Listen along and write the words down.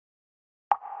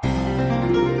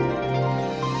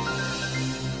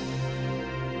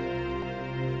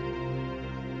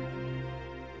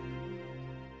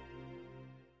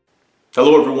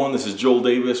Hello everyone, this is Joel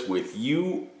Davis with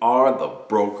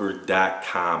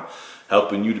YouAreTheBroker.com,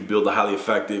 helping you to build a highly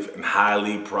effective and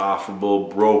highly profitable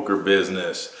broker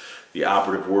business. The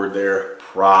operative word there,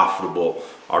 profitable.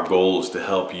 Our goal is to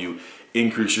help you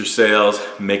increase your sales,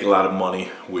 make a lot of money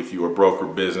with your broker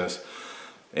business.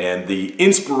 And the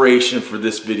inspiration for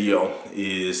this video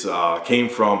came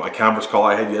from a conference call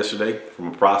I had yesterday from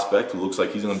a prospect who looks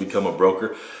like he's going to become a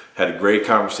broker. Had a great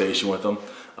conversation with him.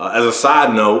 As a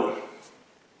side note,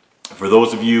 for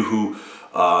those of you who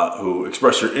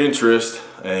express your interest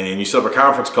and you set up a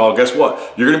conference call, guess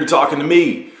what? You're going to be talking to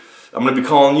me. I'm going to be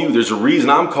calling you. There's a reason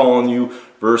I'm calling you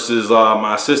versus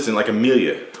my assistant like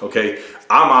Amelia. Okay,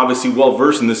 I'm obviously well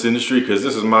versed in this industry because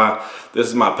this is my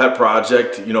pet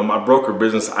project. You know, my broker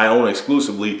business I own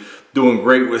exclusively, doing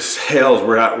great with sales.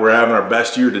 We're having our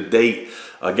best year to date.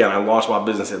 Again, I launched my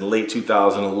business in late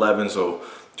 2011, so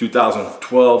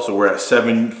 2012. So we're at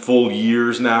 7 full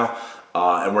years now.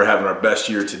 And we're having our best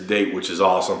year to date, which is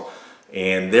awesome.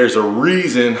 And there's a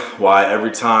reason why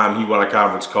every time you want a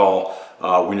conference call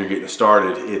when you're getting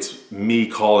started, it's me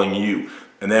calling you.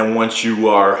 And then once you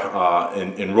are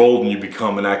enrolled and you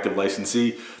become an active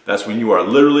licensee, that's when you are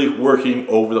literally working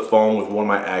over the phone with one of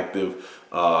my active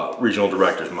regional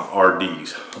directors, my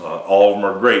RDs. All of them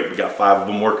are great. We got 5 of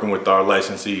them working with our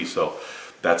licensees, so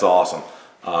that's awesome.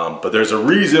 But there's a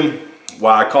reason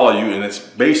why I call you, and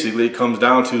it comes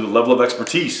down to the level of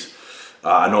expertise.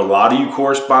 I know a lot of you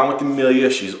correspond with Amelia.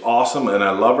 She's awesome and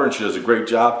I love her and she does a great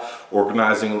job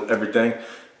organizing everything.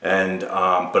 And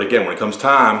but again, when it comes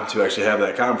time to actually have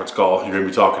that conference call, you're gonna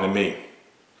be talking to me.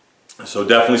 So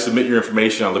definitely submit your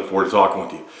information. I look forward to talking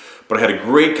with you. But I had a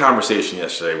great conversation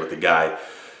yesterday with the guy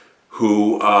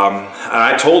who,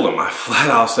 I told him, I flat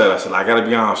out said, I gotta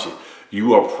be honest with you,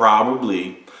 you are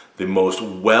probably the most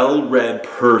well-read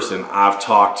person I've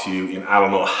talked to in I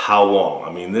don't know how long.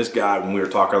 I mean, this guy, when we were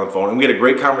talking on the phone, and we had a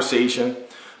great conversation,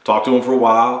 talked to him for a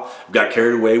while, got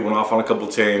carried away, went off on a couple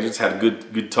of tangents, had a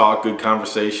good talk, good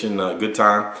conversation, good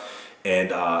time.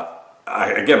 And I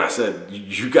said,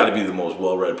 you got to be the most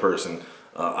well-read person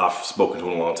I've spoken to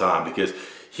in a long time, because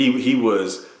he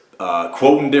was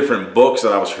quoting different books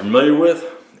that I was familiar with,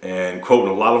 and quoting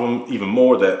a lot of them even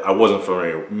more that I wasn't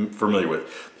familiar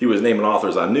with. He was naming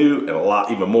authors I knew and a lot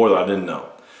even more that I didn't know.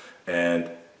 And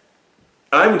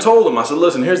I even told him, I said,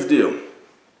 listen, here's the deal.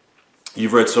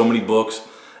 You've read so many books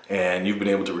and you've been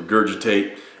able to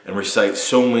regurgitate and recite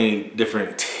so many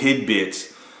different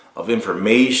tidbits of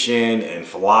information and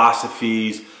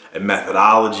philosophies and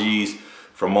methodologies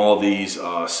from all these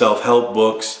self-help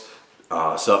books,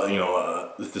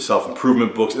 the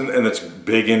self-improvement books, and it's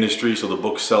big industry, so the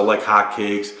books sell like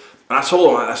hotcakes. And I told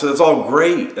him, I said, that's all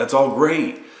great,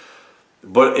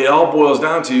 but it all boils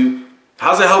down to,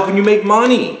 how's it helping you make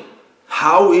money?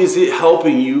 How is it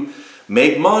helping you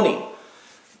make money?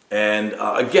 And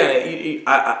again,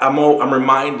 I'm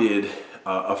reminded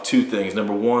of 2 things.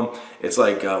 Number one, it's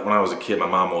like when I was a kid, my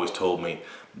mom always told me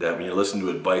that when you listen to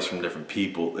advice from different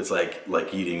people, it's like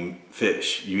eating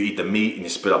fish. You eat the meat and you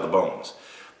spit out the bones.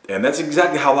 And that's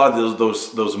exactly how a lot of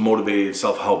those motivated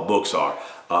self-help books are.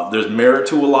 There's merit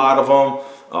to a lot of them,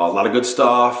 a lot of good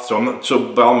stuff.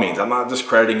 So by all means, I'm not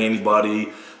discrediting anybody,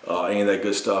 any of that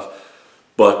good stuff.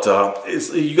 But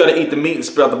you got to eat the meat and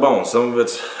spit out the bones. Some of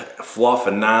it's fluff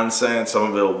and nonsense.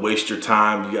 Some of it'll waste your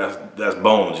time. That's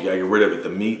bones. You got to get rid of it. The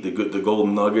meat, the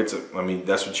golden nuggets. I mean,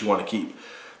 that's what you want to keep.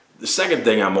 The second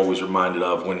thing I'm always reminded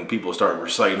of when people start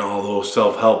reciting all those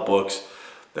self-help books,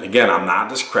 then again, I'm not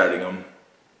discrediting them.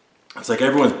 It's like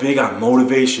everyone's big on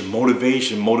motivation.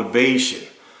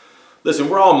 Listen,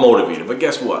 we're all motivated, but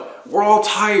guess what? We're all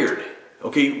tired.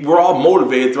 Okay, we're all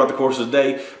motivated throughout the course of the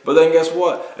day, but then guess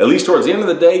what? At least towards the end of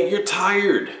the day, you're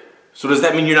tired. So does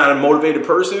that mean you're not a motivated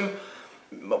person?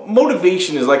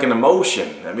 Motivation is like an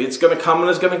emotion. I mean, it's gonna come and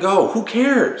it's gonna go. Who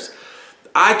cares?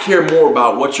 I care more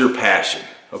about what's your passion.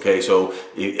 Okay, so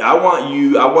I want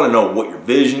to know what your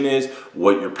vision is,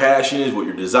 what your passion is, what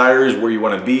your desire is, where you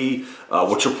want to be,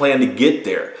 what's your plan to get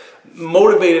there.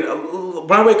 Motivated. When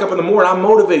I wake up in the morning, I'm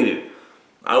motivated.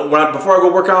 Before I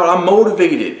go work out, I'm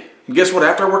motivated. And guess what?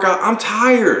 After I work out, I'm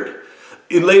tired.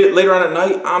 Later on at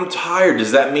night, I'm tired.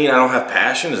 Does that mean I don't have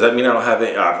passion? Does that mean I don't have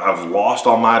I've lost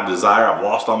all my desire? I've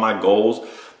lost all my goals?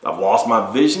 I've lost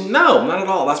my vision? No, not at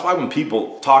all. That's why when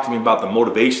people talk to me about the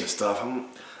motivation stuff,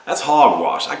 that's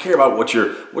hogwash. I care about what's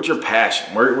your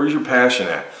passion. Where's your passion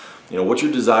at? You know, what's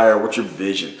your desire? What's your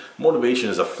vision?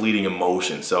 Motivation is a fleeting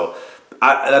emotion. So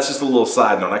that's just a little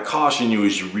side note. I caution you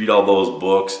as you read all those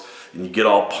books and you get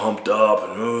all pumped up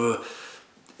and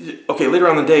okay, later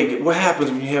on in the day, what happens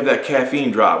when you have that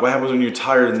caffeine drop? What happens when you're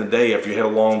tired in the day after you had a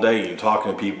long day and you're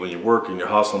talking to people and you're working, you're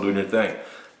hustling, doing your thing?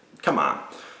 Come on.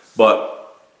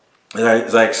 But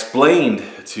as I explained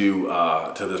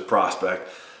to this prospect,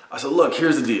 I said, look,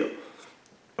 here's the deal.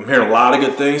 I'm hearing a lot of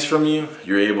good things from you.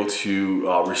 You're able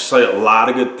to recite a lot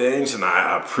of good things, and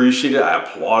I appreciate it. I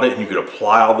applaud it, and you could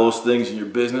apply all those things in your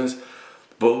business.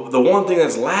 But the one thing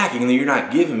that's lacking that you're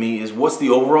not giving me is what's the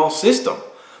overall system?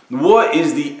 What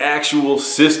is the actual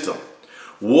system?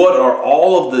 What are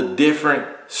all of the different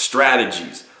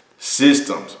strategies,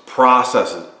 systems,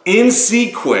 processes in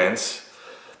sequence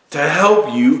to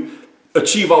help you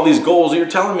achieve all these goals that you're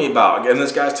telling me about? Again,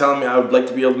 this guy's telling me I would like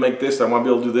to be able to make this, I want to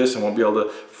be able to do this, I want to be able to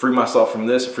free myself from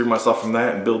this, free myself from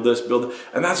that, and build this, build it.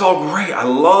 And that's all great. I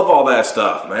love all that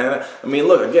stuff, man. I mean,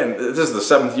 look, again, this is the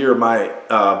 7th year of my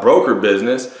broker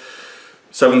business.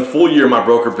 7th full year of my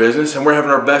broker business, and we're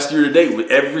having our best year to date.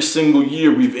 Every single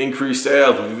year we've increased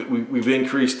sales, we've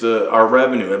increased our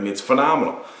revenue. I mean, it's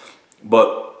phenomenal.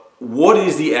 But what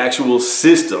is the actual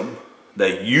system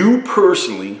that you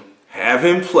personally have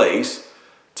in place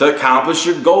to accomplish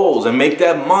your goals and make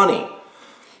that money?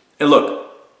 And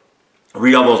look,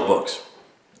 read all those books.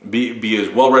 Be as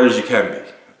well read as you can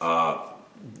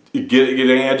be. Get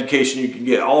any education you can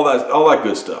get. All that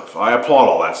good stuff. I applaud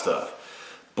all that stuff.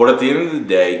 But at the end of the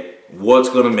day, what's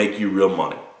going to make you real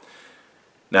money?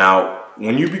 Now,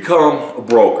 when you become a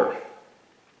broker,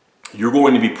 you're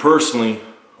going to be personally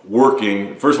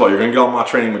working. First of all, you're going to get all my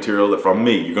training material from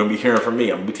me. You're going to be hearing from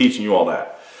me. I'm going to be teaching you all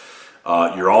that.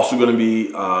 You're also going to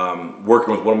be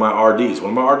working with one of my RDs.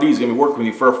 One of my RDs is going to be working with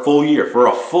you for a full year. For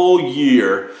a full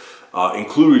year,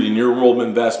 included in your enrollment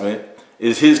investment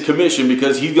is his commission,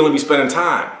 because he's going to be spending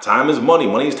time. Time is money.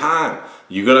 Money is time.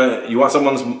 You want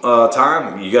someone's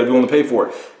time, you got to be willing to pay for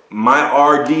it.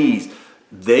 My RDs,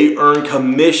 they earn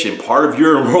commission. Part of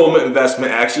your enrollment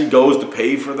investment actually goes to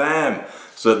pay for them.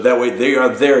 So that way they are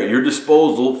there at your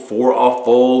disposal for a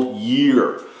full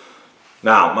year.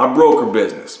 Now, my broker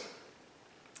business.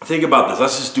 Think about this.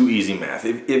 Let's just do easy math.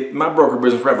 If my broker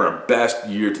business, we're having our best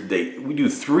year to date. We do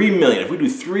 $3 million. If we do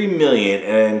 $3 million,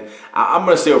 and I'm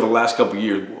going to say over the last couple of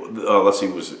years, let's see,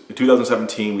 it was in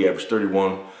 2017, we averaged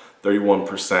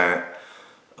 31%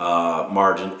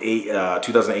 margin.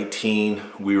 2018,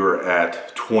 we were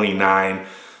at 29.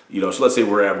 So let's say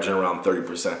we're averaging around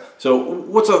 30%. So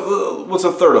what's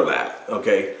a third of that?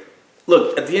 Okay.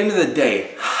 Look, at the end of the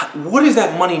day, what does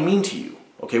that money mean to you?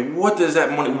 Okay, what does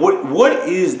that money, what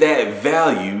is that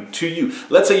value to you?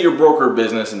 Let's say your broker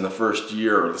business in the first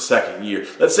year or the second year.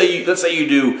 Let's say you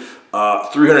do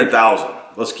 300,000.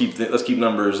 Let's keep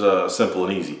numbers simple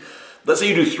and easy. Let's say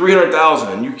you do 300,000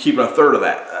 and you're keeping a third of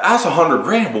that. That's 100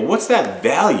 grand. But what's that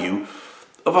value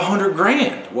of 100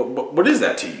 grand? What is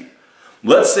that to you?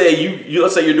 Let's say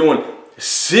you're doing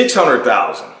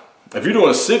 600,000. If you're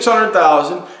doing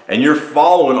 600,000 and you're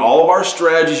following all of our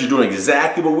strategies, you're doing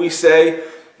exactly what we say.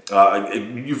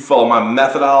 You follow my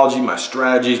methodology, my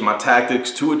strategies, my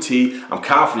tactics to a T. I'm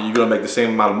confident you're going to make the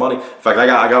same amount of money. In fact, I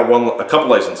got a couple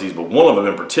licensees, but one of them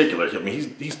in particular. I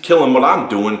mean, he's killing what I'm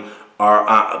doing.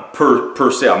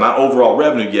 Per sale, not overall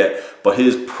revenue yet, but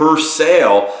his per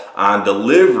sale on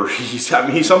deliveries. I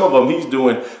mean, some of them he's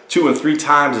doing 2 and 3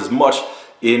 times as much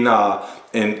in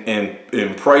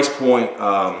price point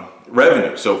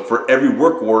revenue. So for every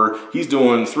work order, he's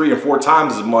doing 3 or 4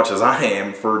 times as much as I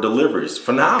am for deliveries.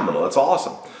 Phenomenal. That's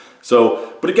awesome.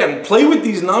 So, but again, play with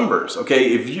these numbers.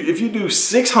 Okay, if you do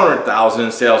 600,000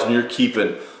 in sales and you're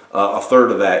keeping a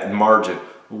third of that in margin,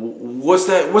 what's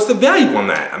the value on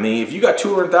that? I mean, if you got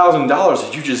 $200,000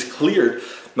 that you just cleared.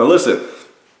 Now listen,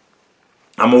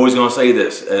 I'm always going to say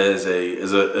this as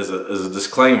a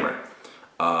disclaimer.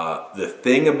 The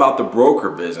thing about the broker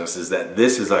business is that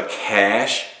this is a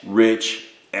cash-rich,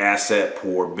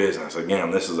 asset-poor business.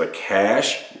 Again, this is a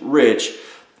cash-rich,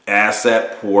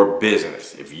 asset-poor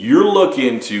business. If you're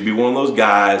looking to be one of those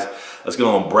guys that's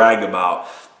going to brag about,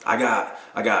 I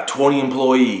got 20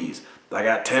 employees, I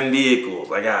got 10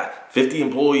 vehicles, I got 50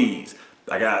 employees,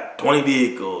 I got 20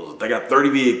 vehicles, I got 30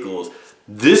 vehicles.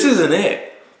 This isn't it.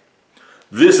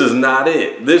 This is not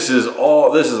it. This is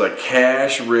a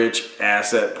cash-rich,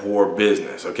 asset-poor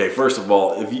business. Okay, first of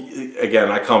all, again,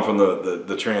 I come from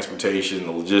the transportation,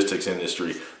 the logistics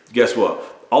industry. Guess what?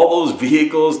 All those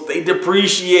vehicles, they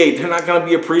depreciate. They're not going to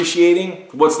be appreciating.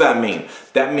 What's that mean?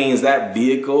 That means that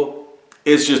vehicle,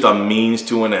 it's just a means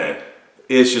to an end.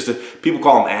 It's just people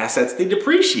call them assets. They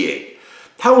depreciate.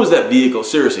 How is that vehicle?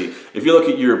 Seriously, if you look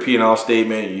at your P&L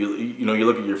statement, you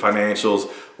look at your financials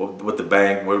with the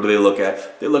bank, what do they look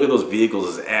at? They look at those vehicles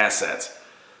as assets.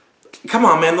 come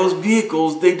on, man, those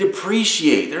vehicles, they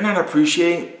depreciate. They're not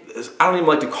appreciating. I don't even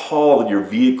like to call your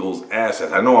vehicles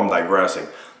assets. I know I'm digressing,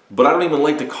 but I don't even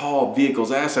like to call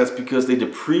vehicles assets because they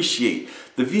depreciate.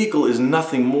 The vehicle is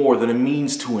nothing more than a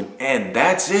means to an end.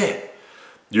 That's it.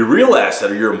 Your real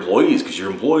asset are your employees, because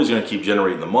your employees are going to keep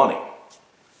generating the money.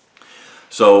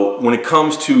 So when it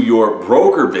comes to your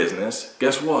broker business,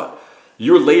 guess what?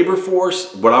 Your labor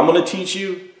force, what I'm going to teach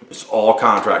you, it's all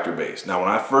contractor based. Now, when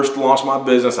I first launched my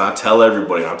business, I tell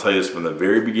everybody, and I'll tell you this from the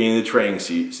very beginning of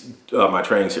the my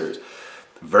training series.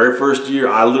 The very first year,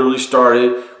 I literally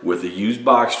started with a used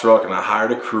box truck, and I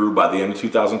hired a crew. By the end of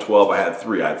 2012, I had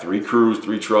three crews,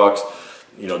 3 trucks,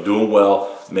 doing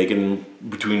well, making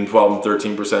between 12 and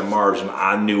 13% margin.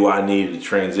 I knew I needed to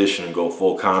transition and go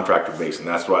full contractor based, and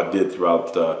that's what I did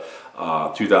throughout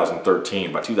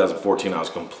 2013. By 2014, I was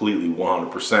completely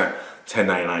 100%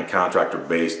 1099 contractor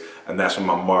based, and that's when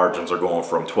my margins are going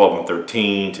from 12 and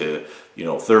 13 to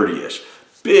 30-ish.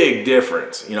 Big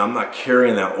difference. I'm not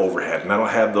carrying that overhead, and I don't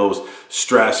have those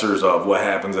stressors of what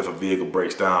happens if a vehicle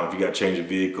breaks down, if you got to change a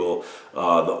vehicle,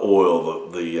 the oil,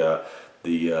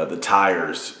 the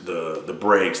tires, the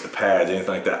brakes, the pads, anything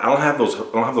like that. I don't have those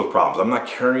problems. I'm not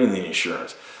carrying the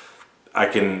insurance. I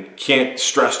can't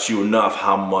stress to you enough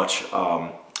how much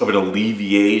of an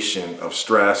alleviation of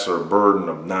stress or burden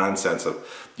of nonsense of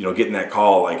getting that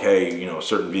call like, hey,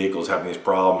 certain vehicles having these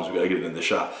problems, we got to get it in the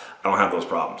shop. I don't have those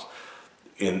problems.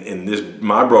 In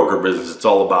my broker business, it's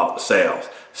all about sales.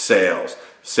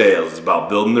 It's about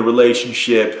building the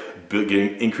relationship,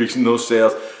 increasing those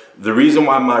sales. The reason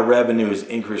why my revenue has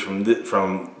increased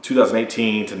from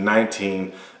 2018 to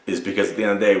 19 is because at the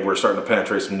end of the day, we're starting to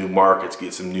penetrate some new markets,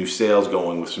 get some new sales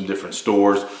going with some different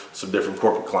stores, some different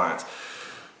corporate clients.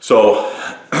 So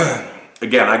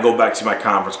again, I go back to my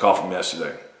conference call from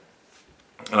yesterday,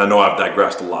 and I know I've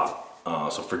digressed a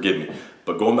lot, so forgive me.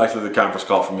 But going back to the conference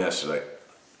call from yesterday,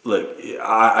 look,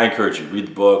 I encourage you, read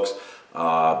the books,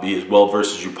 be as well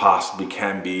versed as you possibly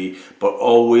can be, but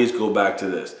always go back to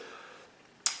this.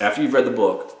 After you've read the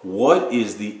book, what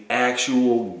is the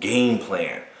actual game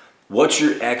plan? What's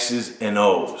your X's and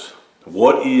O's?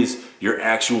 What is your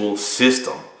actual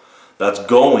system that's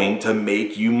going to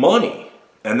make you money?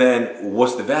 And then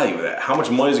what's the value of that? How much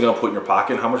money is it going to put in your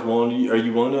pocket? How much money are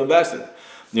you willing to invest in?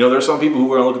 There's some people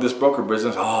who are going to look at this broker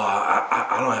business. Oh,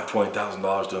 I don't have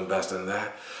 $20,000 to invest in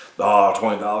that. Oh,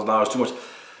 $20,000 too much.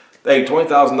 Hey,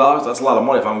 $20,000, that's a lot of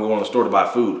money if I'm going to the store to buy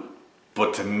food.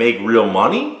 But to make real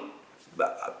money,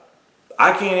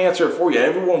 I can't answer it for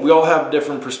you. We all have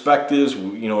different perspectives.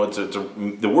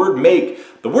 The word make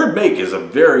is a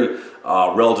very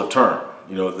relative term.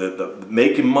 The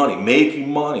making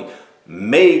money.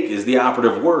 Make is the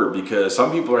operative word, because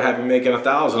some people are happy making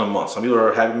 $1,000 a month. Some people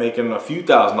are happy making a few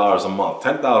 $1,000s a month,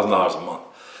 $10,000 a month.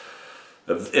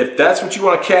 If that's what you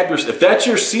want to cap if that's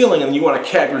your ceiling and you want to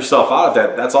cap yourself out of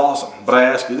that, that's awesome. But I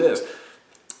ask you this: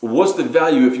 what's the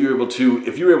value if you're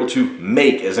able to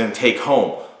make, as in take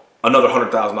home, another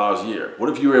 $100,000 a year? What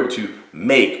if you were able to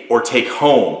make or take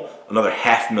home another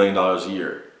 $500,000 a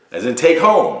year? As in take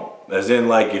home. As in,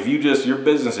 like, if your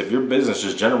business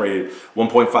just generated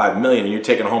 1.5 million and you're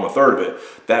taking home a third of it,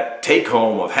 that take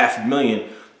home of $500,000,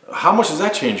 how much does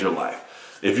that change your life?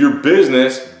 If your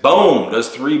business, boom,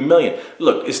 does $3 million.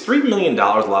 Look, is $3 million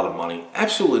a lot of money?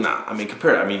 Absolutely not. I mean,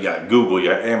 you got Google, you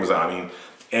got Amazon.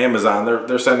 Amazon,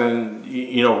 they're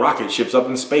sending, rocket ships up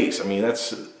in space. So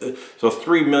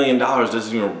 $3 million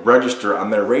doesn't even register on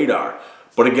their radar.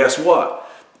 But guess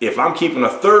what? If I'm keeping a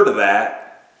third of that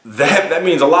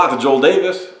means a lot to Joel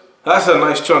Davis. That's a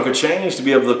nice chunk of change to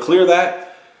be able to clear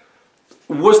that.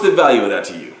 What's the value of that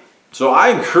to you? So I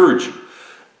encourage you.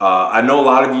 I know a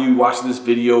lot of you watching this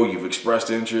video, you've expressed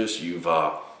interest, you've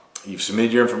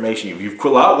submitted your information, a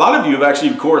lot of you have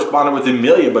actually corresponded with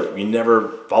Amelia, but you never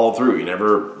followed through. You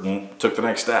never took the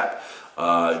next step.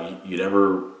 You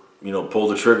never,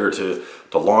 pulled the trigger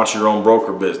to launch your own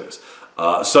broker business.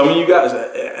 Some of you guys, and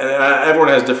everyone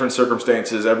has different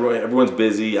circumstances. Everyone's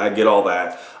busy. I get all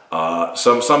that.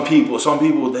 Some people,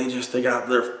 they got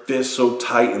their fists so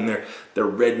tight and they're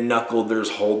red knuckled. They're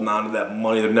just holding on to that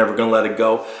money. They're never gonna let it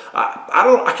go.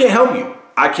 I can't help you.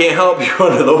 I can't help you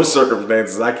under those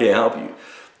circumstances. I can't help you.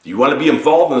 You want to be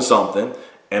involved in something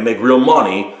and make real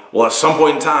money. Well, at some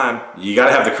point in time, you got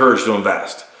to have the courage to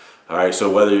invest. All right.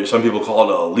 So whether some people call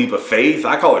it a leap of faith,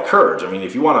 I call it courage. I mean,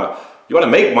 if you want to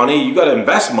make money, you got to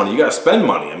invest money. You got to spend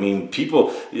money. I mean,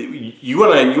 people, you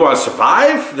want to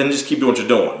survive, then just keep doing what you're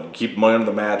doing. Keep money under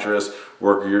the mattress,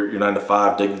 work your 9 to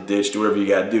 5, dig the ditch, do whatever you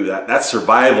got to do. That's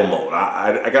survival mode.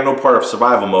 I got no part of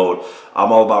survival mode.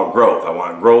 I'm all about growth. I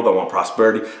want growth. I want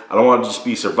prosperity. I don't want to just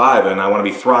be surviving. I want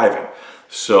to be thriving.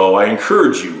 So I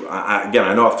encourage you. Again,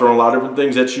 I know I've thrown a lot of different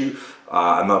things at you.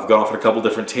 I know I've gone off on a couple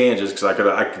different tangents because I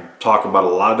could talk about a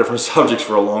lot of different subjects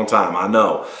for a long time. I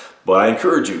know, but I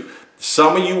encourage you.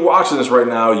 Some of you watching this right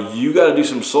now, you got to do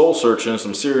some soul searching,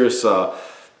 some serious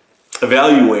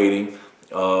evaluating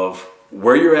of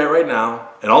where you're at right now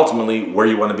and ultimately where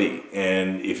you want to be.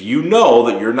 And if you know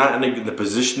that you're not in the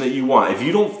position that you want, if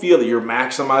you don't feel that you're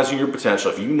maximizing your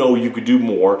potential, if you know you could do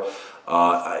more,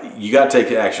 you got to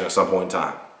take action at some point in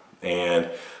time.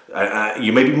 And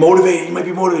you may be motivated,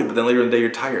 but then later in the day you're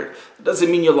tired. That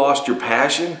doesn't mean you lost your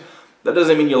passion. That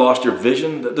doesn't mean you lost your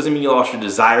vision. That doesn't mean you lost your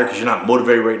desire because you're not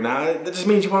motivated right now. That just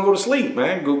means you want to go to sleep,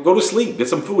 man. Go to sleep, get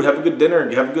some food, have a good dinner,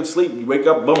 have a good sleep. You wake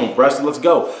up, boom, rested, let's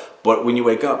go. But when you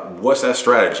wake up, what's that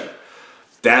strategy?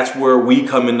 That's where we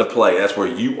come into play. That's where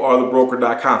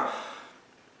youarethebroker.com.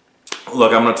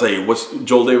 Look, I'm going to tell you,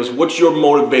 Joel Davis, what's your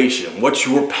motivation? What's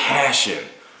your passion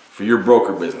for your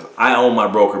broker business? I own my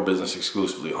broker business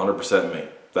exclusively, 100% me.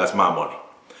 That's my money.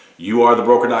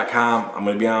 YouAreTheBroker.com, I'm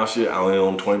going to be honest with you, I only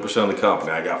own 20% of the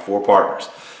company. I got 4 partners.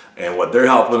 And what they're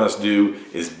helping us do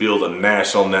is build a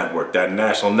national network. That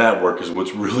national network is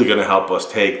what's really going to help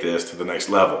us take this to the next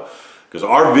level. Because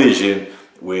our vision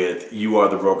with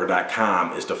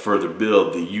YouAreTheBroker.com is to further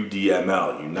build the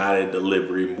UDML, United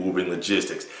Delivery Moving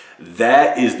Logistics.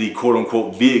 That is the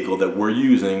quote-unquote vehicle that we're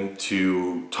using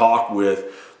to talk with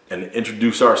and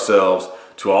introduce ourselves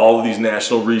to all of these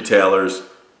national retailers,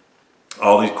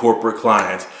 all these corporate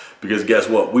clients, because guess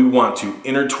what? We want to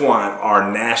intertwine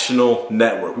our national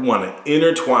network. We want to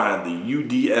intertwine the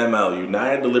UDML,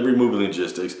 United Delivery Moving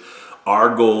Logistics.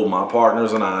 Our goal, my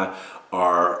partners and I,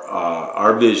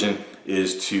 our vision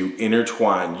is to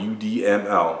intertwine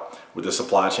UDML with the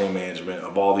supply chain management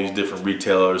of all these different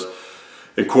retailers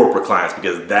and corporate clients,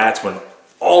 because that's when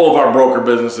all of our broker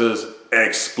businesses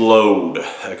explode.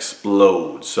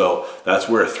 So that's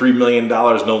where $3 million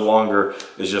no longer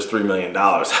is just $3 million.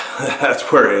 That's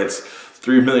where it's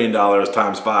 $3 million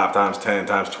times 5, times 10,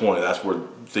 times 20. That's where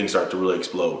things start to really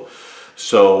explode.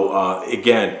 So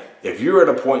again, if you're at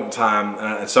a point in time,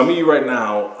 and some of you right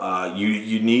now,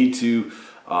 you need to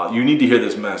hear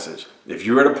this message. If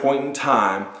you're at a point in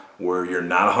time where you're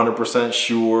not 100%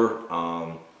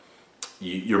 sure,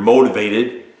 you're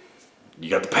motivated, you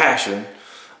got the passion,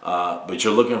 but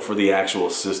you're looking for the actual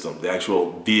system, the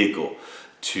actual vehicle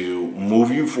to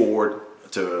move you forward,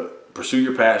 to pursue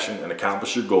your passion and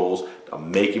accomplish your goals, of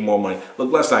making more money.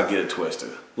 Look, let's not get it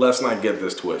twisted. Let's not get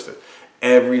this twisted.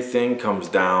 Everything comes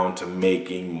down to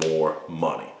making more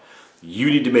money. You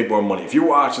need to make more money. If you're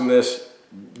watching this,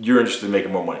 you're interested in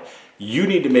making more money. You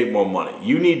need to make more money.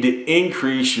 You need to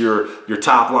increase your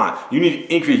top line. You need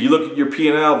to increase, you look at your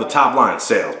P&L, the top line,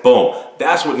 sales, boom.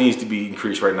 That's what needs to be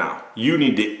increased right now. You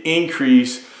need to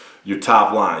increase your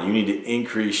top line. You need to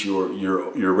increase your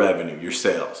revenue, your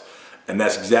sales. And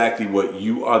that's exactly what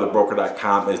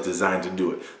YouAreTheBroker.com is designed to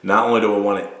do it. Not only do I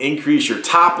want to increase your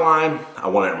top line, I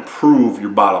want to improve your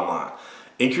bottom line.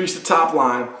 Increase the top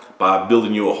line by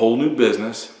building you a whole new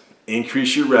business,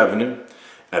 increase your revenue,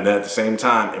 and then at the same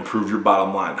time, improve your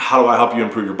bottom line. How do I help you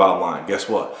improve your bottom line? Guess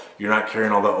what? You're not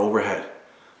carrying all the overhead.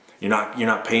 You're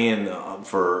not paying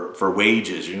for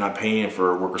wages. You're not paying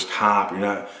for workers' comp.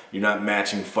 You're not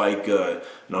matching FICA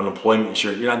and unemployment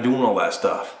insurance. You're not doing all that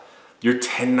stuff. You're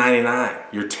 1099.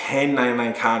 You're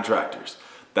 1099 contractors.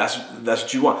 That's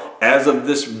what you want. As of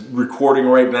this recording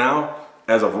right now,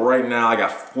 I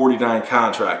got 49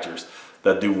 contractors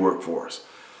that do work for us.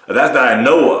 That's that I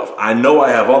know of. I know I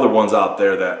have other ones out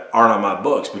there that aren't on my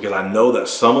books, because I know that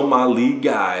some of my lead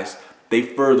guys, they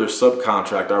further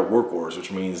subcontract our work orders,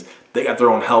 which means they got their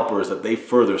own helpers that they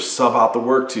further sub out the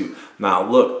work to. Now,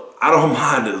 look, I don't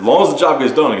mind it. As long as the job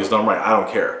gets done, it gets done right. I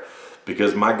don't care.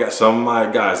 Because some of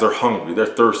my guys, they're hungry, they're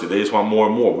thirsty, they just want more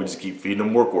and more. We just keep feeding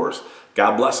them work orders.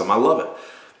 God bless them. I love it.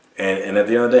 And at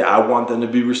the end of the day, I want them to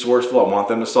be resourceful. I want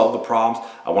them to solve the problems.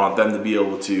 I want them to be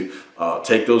able to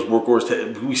take those work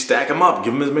orders. We stack them up,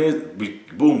 give them as many,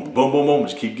 boom, boom, boom, boom,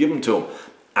 just keep giving them to them.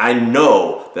 I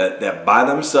know that by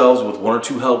themselves with 1 or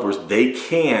 2 helpers, they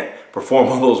can't perform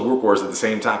all those work orders at the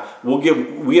same time.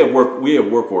 We have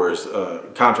work orders,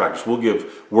 contractors. We'll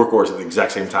give work orders at the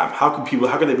exact same time. How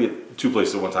can they be at 2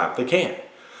 places at one time? They can't.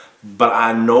 But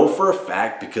I know for a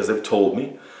fact, because they've told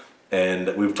me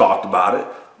and we've talked about it,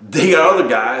 they got other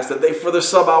guys that they further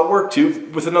sub out work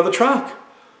to with another truck.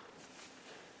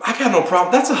 I got no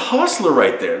problem. That's a hustler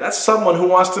right there. That's someone who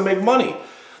wants to make money.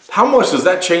 How much does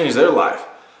that change their life?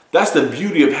 That's the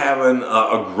beauty of having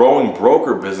a growing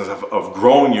broker business, of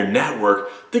growing your network.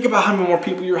 Think about how many more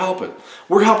people you're helping.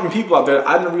 We're helping people out there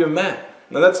I've never even met.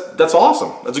 Now that's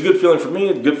awesome. That's a good feeling for me.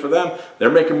 It's good for them. They're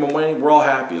making more money. We're all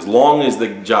happy. As long as the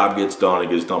job gets done, it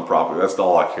gets done properly. That's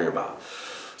all I care about.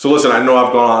 So listen, I know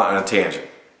I've gone on a tangent.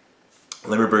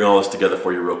 Let me bring all this together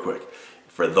for you real quick.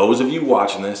 For those of you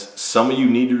watching this, some of you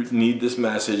need this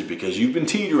message because you've been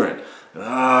teetering.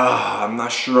 I'm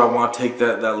not sure I want to take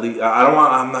that leap.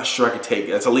 I'm not sure I could take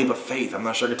it. It's a leap of faith. I'm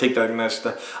not sure I could take that next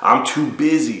step. I'm too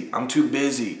busy. Some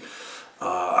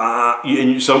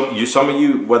of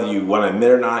you, whether you want to admit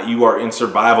it or not, you are in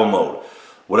survival mode.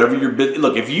 Whatever you're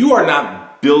look, if you are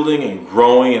not building and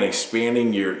growing and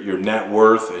expanding your net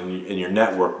worth and your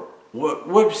network,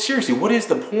 seriously, what is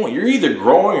the point? You're either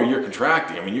growing or you're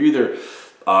contracting. I mean, you're either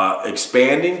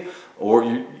expanding or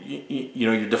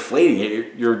you're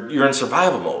deflating. You're in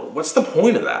survival mode. What's the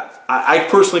point of that? I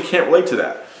personally can't relate to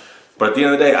that. But at the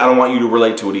end of the day, I don't want you to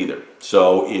relate to it either.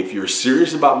 So if you're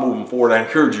serious about moving forward, I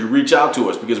encourage you to reach out to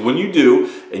us, because when you do,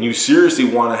 and you seriously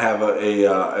want to have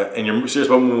and you're serious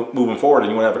about moving forward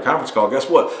and you want to have a conference call, guess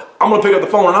what? I'm going to pick up the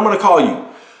phone and I'm going to call you.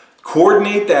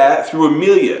 Coordinate that through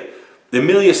Amelia.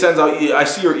 Amelia sends out, I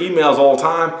see her emails all the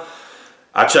time.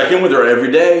 I check in with her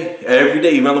every day,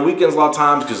 even on the weekends a lot of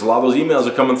times, because a lot of those emails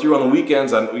are coming through on the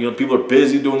weekends, and people are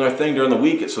busy doing their thing during the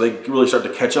week, so they really start to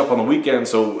catch up on the weekend.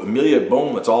 So Amelia,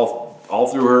 boom, it's all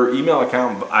through her email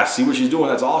account. I see what she's doing.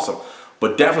 That's awesome.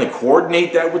 But definitely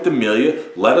coordinate that with Amelia.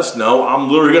 Let us know. I'm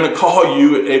literally going to call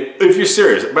you if you're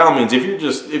serious. By all means, if you're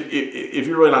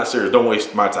really not serious, don't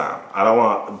waste my time.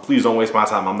 Please don't waste my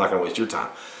time. I'm not going to waste your time.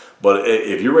 But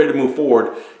if you're ready to move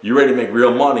forward, you're ready to make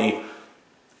real money,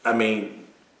 I mean,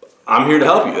 I'm here to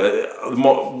help you.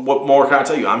 What more can I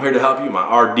tell you? I'm here to help you.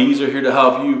 My RDs are here to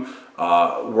help you.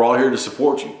 We're all here to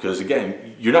support you, because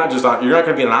again, you're not going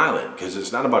to be on an island, because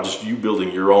it's not about just you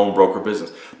building your own broker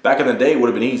business. Back in the day, it would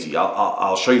have been easy.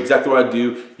 I'll show you exactly what I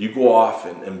do. You go off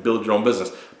and build your own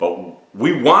business. But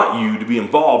we want you to be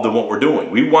involved in what we're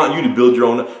doing. We want you to build your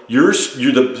own.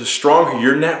 The stronger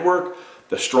your network,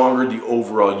 the stronger the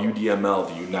overall UDML,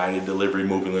 the United Delivery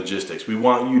Moving Logistics. We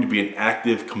want you to be an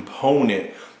active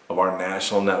component of our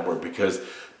national network, because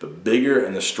the bigger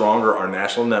and the stronger our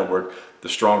national network, the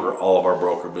stronger all of our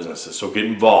broker businesses. So get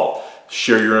involved,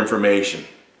 share your information.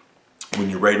 When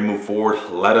you're ready to move forward,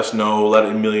 let us know, let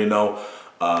Amelia know,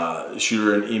 shoot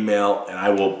her an email, and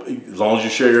I will, as long as you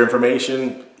share your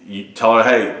information, you tell her,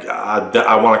 hey,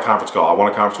 I want a conference call,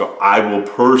 I will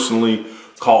personally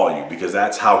call you, because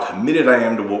that's how committed I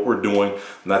am to what we're doing,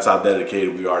 and that's how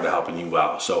dedicated we are to helping you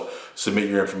out. So submit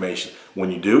your information.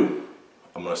 When you do,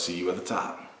 I'm going to see you at the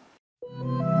top.